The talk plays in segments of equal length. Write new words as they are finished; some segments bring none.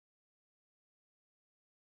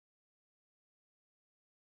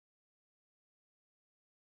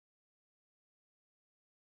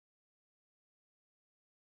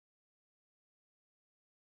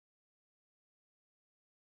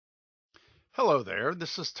Hello there,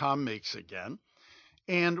 this is Tom Meeks again,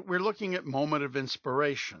 and we're looking at Moment of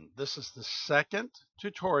Inspiration. This is the second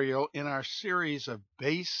tutorial in our series of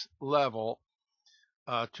base level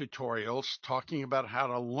tutorials talking about how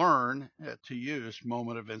to learn to use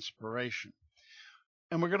Moment of Inspiration.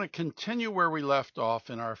 And we're going to continue where we left off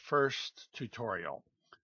in our first tutorial.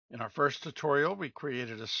 In our first tutorial, we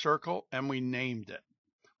created a circle and we named it.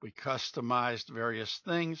 We customized various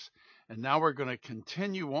things, and now we're going to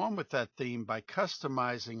continue on with that theme by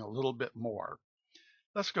customizing a little bit more.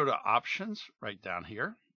 Let's go to Options right down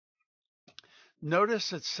here.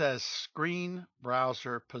 Notice it says Screen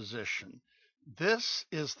Browser Position. This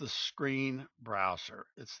is the screen browser.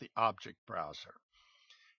 It's the object browser.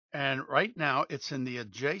 And right now it's in the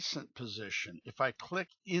adjacent position. If I click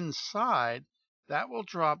inside, that will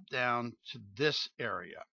drop down to this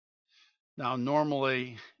area. Now,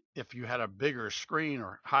 normally, if you had a bigger screen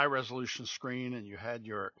or high resolution screen and you had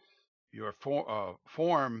your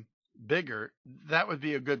form bigger, that would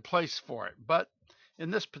be a good place for it. But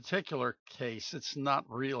in this particular case, it's not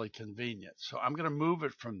really convenient. So I'm going to move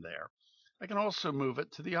it from there. I can also move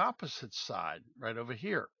it to the opposite side right over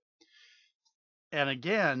here. And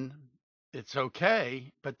again, it's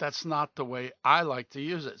okay, but that's not the way I like to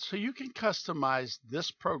use it. So you can customize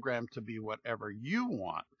this program to be whatever you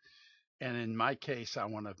want. And in my case, I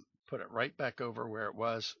want to put it right back over where it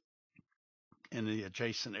was in the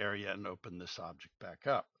adjacent area and open this object back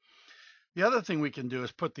up. The other thing we can do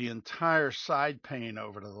is put the entire side pane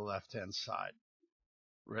over to the left-hand side.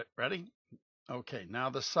 Ready? Okay,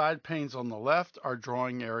 now the side panes on the left are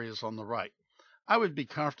drawing areas on the right. I would be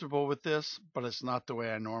comfortable with this, but it's not the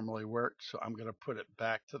way I normally work, so I'm going to put it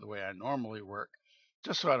back to the way I normally work,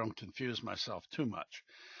 just so I don't confuse myself too much.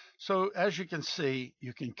 So as you can see,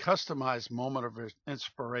 you can customize Moment of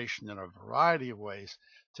Inspiration in a variety of ways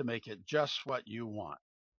to make it just what you want.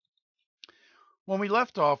 When we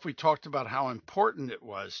left off, we talked about how important it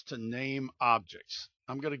was to name objects.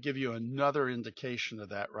 I'm going to give you another indication of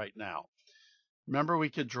that right now. Remember,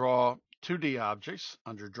 we could draw 2D objects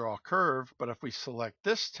under Draw Curve, but if we select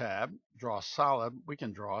this tab, Draw Solid, we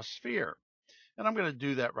can draw a sphere. And I'm going to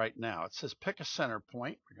do that right now. It says pick a center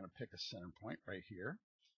point. We're going to pick a center point right here.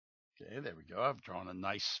 Okay, there we go. I've drawn a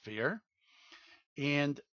nice sphere.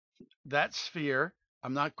 And that sphere,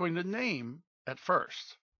 I'm not going to name at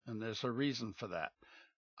first. And there's a reason for that.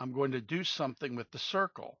 I'm going to do something with the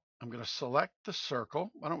circle. I'm going to select the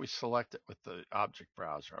circle. Why don't we select it with the object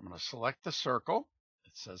browser? I'm going to select the circle.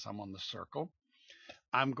 It says I'm on the circle.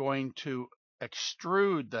 I'm going to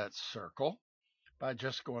extrude that circle by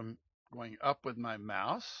just going up with my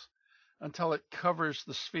mouse until it covers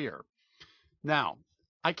the sphere. Now,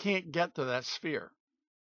 I can't get to that sphere.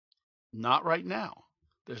 Not right now.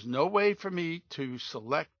 There's no way for me to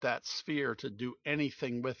select that sphere to do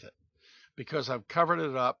anything with it because I've covered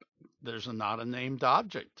it up. There's not a named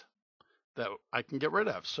object that I can get rid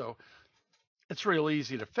of. So it's real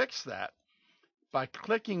easy to fix that by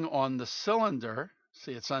clicking on the cylinder.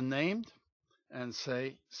 See, it's unnamed, and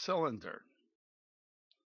say cylinder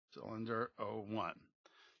 01.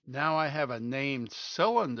 Now I have a named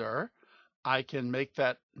cylinder. I can make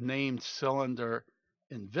that named cylinder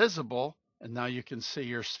invisible, and now you can see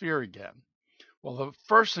your sphere again. Well, the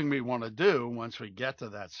first thing we want to do once we get to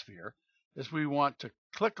that sphere is we want to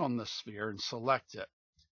click on the sphere and select it.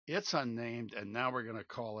 It's unnamed, and now we're going to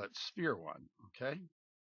call it Sphere 1, okay?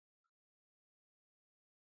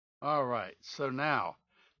 All right, so now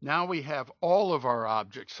we have all of our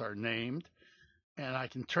objects are named, and I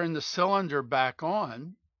can turn the cylinder back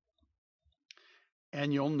on,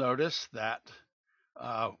 and you'll notice that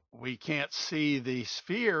we can't see the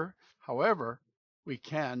sphere. However, we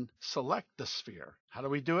can select the sphere. How do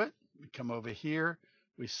we do it? We come over here,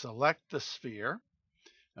 we select the sphere,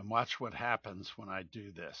 and watch what happens when I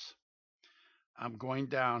do this. I'm going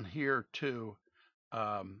down here to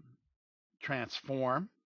transform.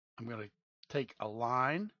 I'm going to take a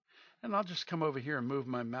line, and I'll just come over here and move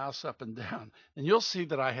my mouse up and down. And you'll see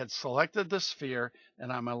that I had selected the sphere,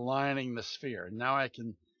 and I'm aligning the sphere. And now I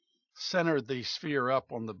can center the sphere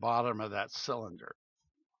up on the bottom of that cylinder.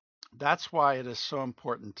 That's why it is so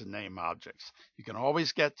important to name objects. You can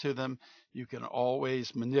always get to them. You can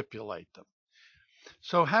always manipulate them.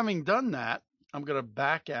 So having done that, I'm going to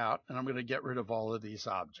back out, and I'm going to get rid of all of these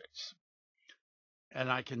objects.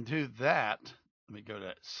 And I can do that. Let me go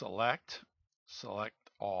to select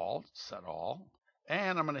all, set all,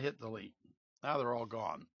 and I'm going to hit delete. Now they're all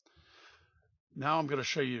gone. Now I'm going to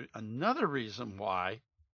show you another reason why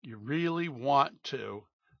you really want to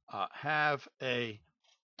have a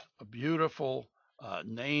beautiful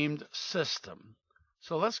named system.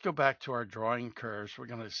 So let's go back to our drawing curves. We're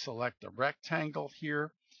going to select a rectangle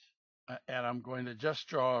here, and I'm going to just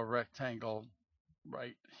draw a rectangle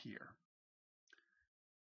right here.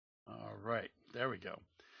 All right, there we go.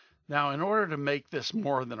 Now, in order to make this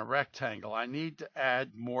more than a rectangle, I need to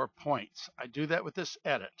add more points. I do that with this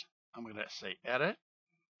edit. I'm going to say edit,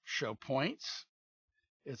 show points.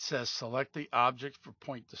 It says select the object for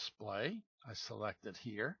point display. I select it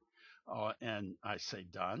here, and I say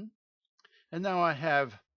done. And now I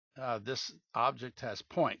have this object has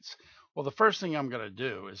points. Well, the first thing I'm going to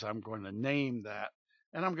do is I'm going to name that,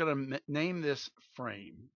 and I'm going to name this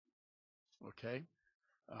frame. Okay.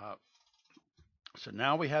 So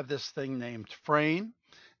now we have this thing named frame,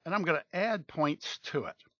 and I'm going to add points to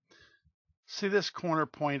it. See this corner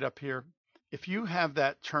point up here? If you have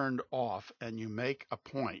that turned off and you make a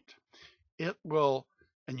point, it will,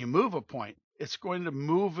 and you move a point, it's going to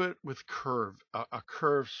move it with a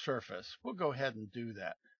curved surface. We'll go ahead and do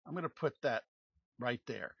that. I'm going to put that right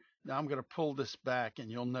there. Now I'm going to pull this back,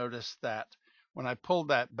 and you'll notice that when I pulled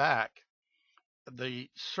that back, the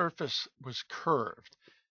surface was curved.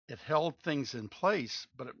 It held things in place,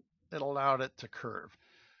 but it allowed it to curve.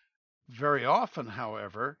 Very often,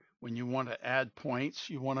 however, when you want to add points,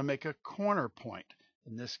 you want to make a corner point.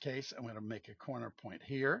 In this case, I'm going to make a corner point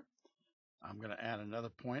here. I'm going to add another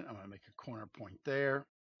point. I'm going to make a corner point there,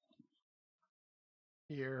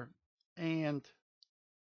 here, and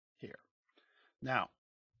here. Now,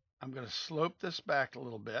 I'm going to slope this back a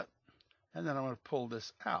little bit, and then I'm going to pull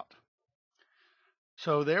this out.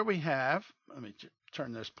 So there we have, let me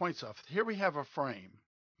turn those points off. Here we have a frame,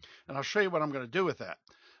 and I'll show you what I'm going to do with that.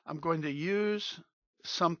 I'm going to use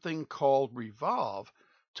something called revolve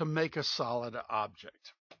to make a solid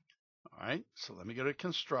object. All right, so let me go to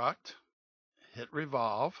construct, hit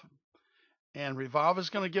revolve, and revolve is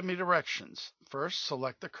going to give me directions. First,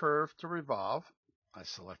 select the curve to revolve. I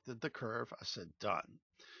selected the curve. I said done.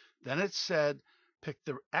 Then it said pick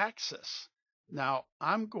the axis. Now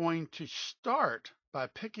I'm going to start by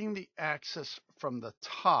picking the axis from the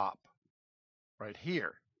top right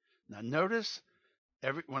here. Now notice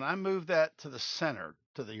when I move that to the center,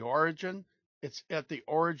 to the origin, it's at the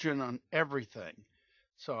origin on everything.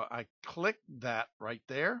 So I click that right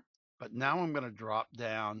there, but now I'm going to drop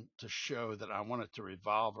down to show that I want it to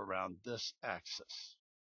revolve around this axis.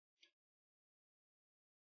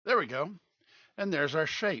 There we go. And there's our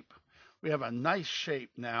shape. We have a nice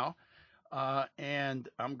shape now. And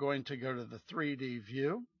I'm going to go to the 3D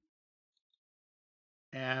view,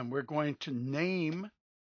 and we're going to name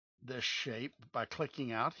this shape by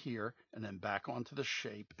clicking out here and then back onto the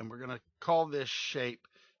shape, and we're going to call this shape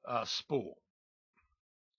spool.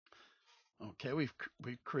 Okay, we've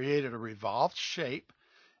created a revolved shape,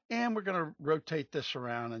 and we're going to rotate this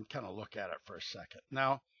around and kind of look at it for a second.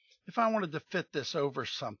 Now, if I wanted to fit this over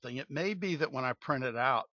something, it may be that when I print it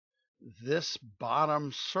out, this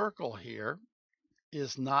bottom circle here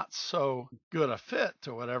is not so good a fit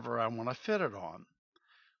to whatever I want to fit it on.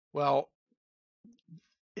 Well,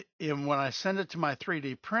 when I send it to my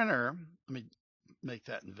 3D printer, let me make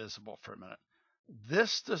that invisible for a minute.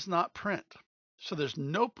 This does not print. So there's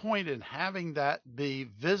no point in having that be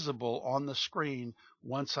visible on the screen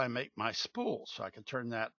once I make my spool. So I can turn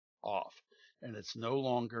that off and it's no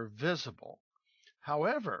longer visible.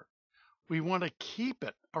 However, we want to keep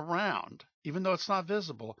it around, even though it's not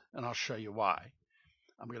visible, and I'll show you why.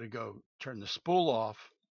 I'm going to go turn the spool off,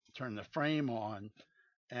 turn the frame on,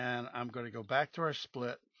 and I'm going to go back to our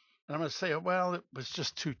split. And I'm going to say, well, it was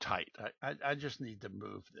just too tight. I just need to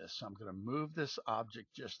move this. So I'm going to move this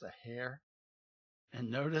object just a hair.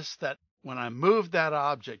 And notice that when I moved that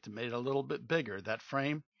object, it made it a little bit bigger. That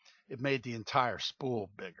frame, it made the entire spool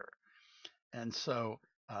bigger. And so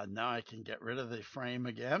now I can get rid of the frame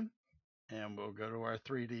again. And we'll go to our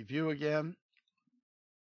 3D view again.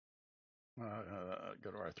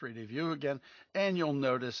 Go to our 3D view again. And you'll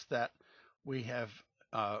notice that we have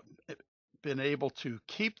been able to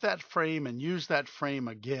keep that frame and use that frame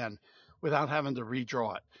again without having to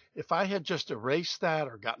redraw it. If I had just erased that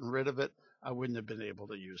or gotten rid of it, I wouldn't have been able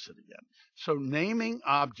to use it again. So naming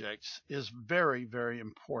objects is very, very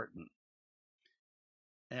important.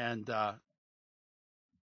 And let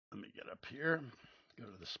me get up here, go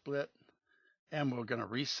to the split, and we're going to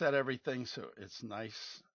reset everything so it's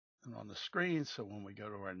nice and on the screen. So when we go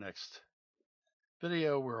to our next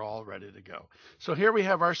video, we're all ready to go. So here we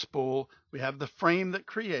have our spool. We have the frame that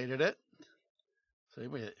created it. See,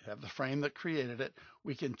 we have the frame that created it.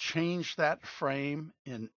 We can change that frame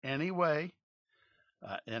in any way,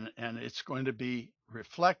 and it's going to be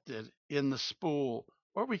reflected in the spool,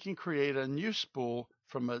 or we can create a new spool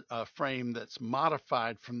from a frame that's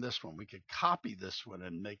modified from this one. We could copy this one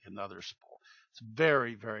and make another spool. It's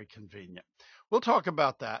very, very convenient. We'll talk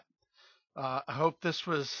about that. I hope this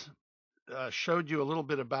was showed you a little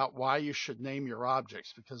bit about why you should name your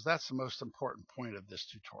objects, because that's the most important point of this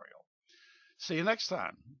tutorial. See you next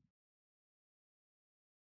time.